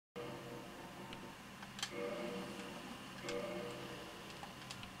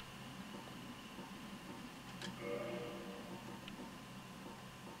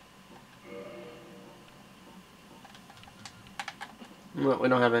Well, we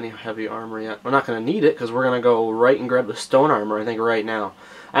don't have any heavy armor yet. We're not going to need it because we're going to go right and grab the stone armor, I think, right now.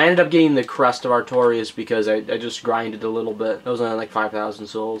 I ended up getting the Crest of Artorias because I just grinded a little bit. It was only like 5,000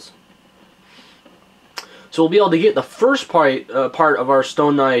 souls. So we'll be able to get the first part of our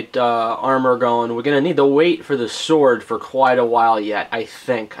Stone Knight armor going. We're going to need to wait for the sword for quite a while yet, I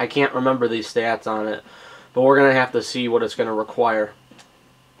think. I can't remember these stats on it, but we're going to have to see what it's going to require.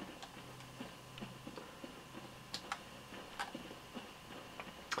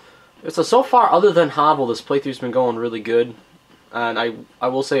 So far, other than Havel, this playthrough's been going really good. And I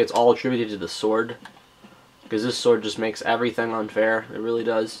will say it's all attributed to the sword. Because this sword just makes everything unfair. It really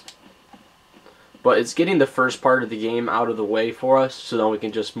does. But it's getting the first part of the game out of the way for us, so then we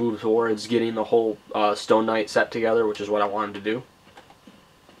can just move towards getting the whole Stone Knight set together, which is what I wanted to do.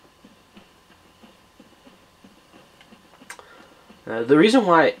 The reason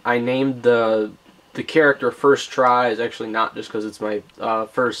why I named the character First Try is actually not just because it's my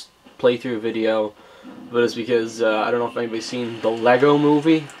first playthrough video, but it's because I don't know if anybody's seen the Lego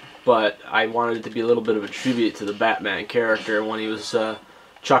movie, but I wanted it to be a little bit of a tribute to the Batman character when he was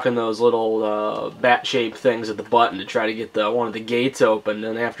chucking those little bat-shaped things at the button to try to get one of the gates open,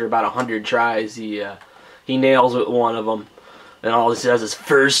 and after about 100 tries, he nails with one of them, and all he says is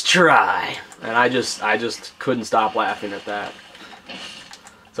 "first try," and I just couldn't stop laughing at that.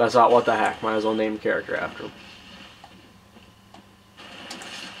 So I thought, what the heck, might as well name the character after him.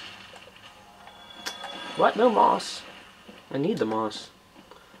 What? No moss? I need the moss.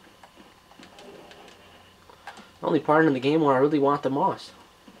 The only part in the game where I really want the moss.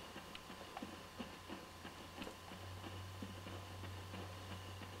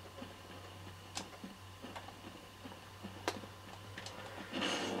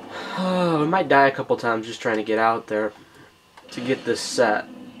 We might die a couple times just trying to get out there to get this set.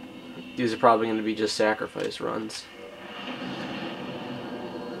 These are probably going to be just sacrifice runs.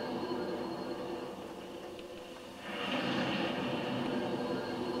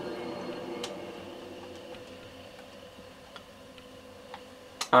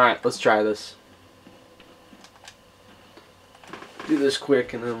 Alright, let's try this. Do this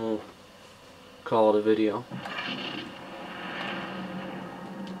quick and then we'll call it a video.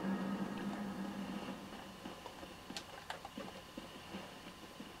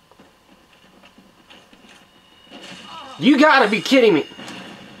 You gotta be kidding me!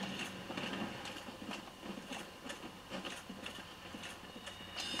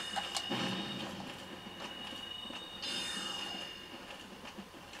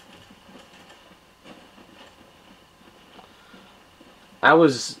 I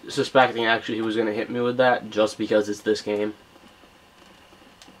was suspecting actually he was going to hit me with that just because it's this game.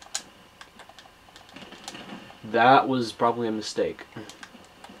 That was probably a mistake.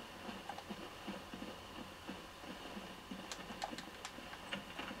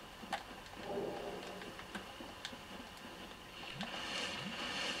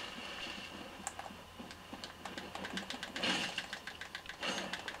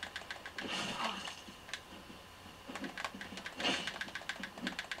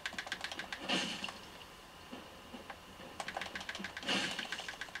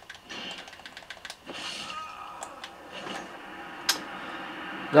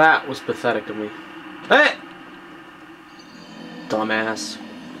 That was pathetic of me. Hey! Dumbass.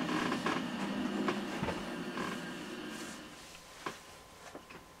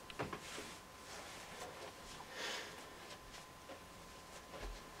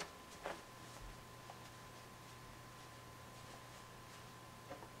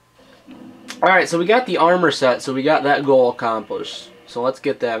 Alright, so we got the armor set, so we got that goal accomplished. So let's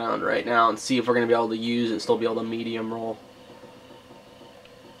get that on right now and see if we're going to be able to use it and still be able to medium roll.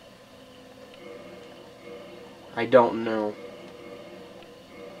 I don't know.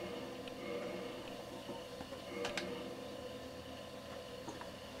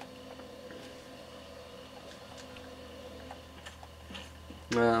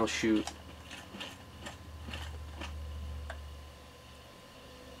 Oh, shoot.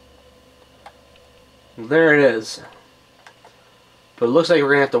 There it is. But it looks like we're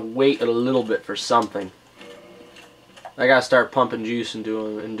going to have to wait a little bit for something. I got to start pumping juice and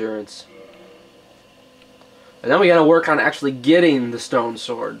doing endurance. And then we got to work on actually getting the stone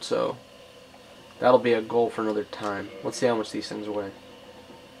sword, so that'll be a goal for another time. Let's see how much these things weigh.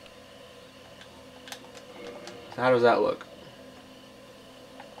 So how does that look?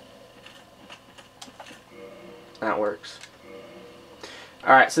 That works.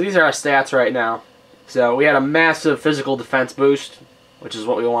 Alright, so these are our stats right now. So we had a massive physical defense boost, which is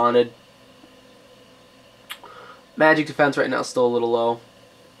what we wanted. Magic defense right now is still a little low.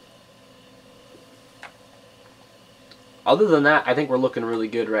 other than that, I think we're looking really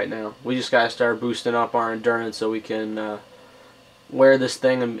good right now. We just gotta start boosting up our endurance so we can wear this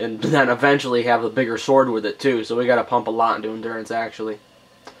thing and then eventually have a bigger sword with it too. So we gotta pump a lot into endurance actually.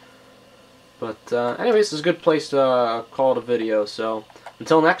 But anyways, this is a good place to call it a video. So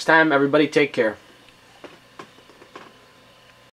until next time, everybody take care.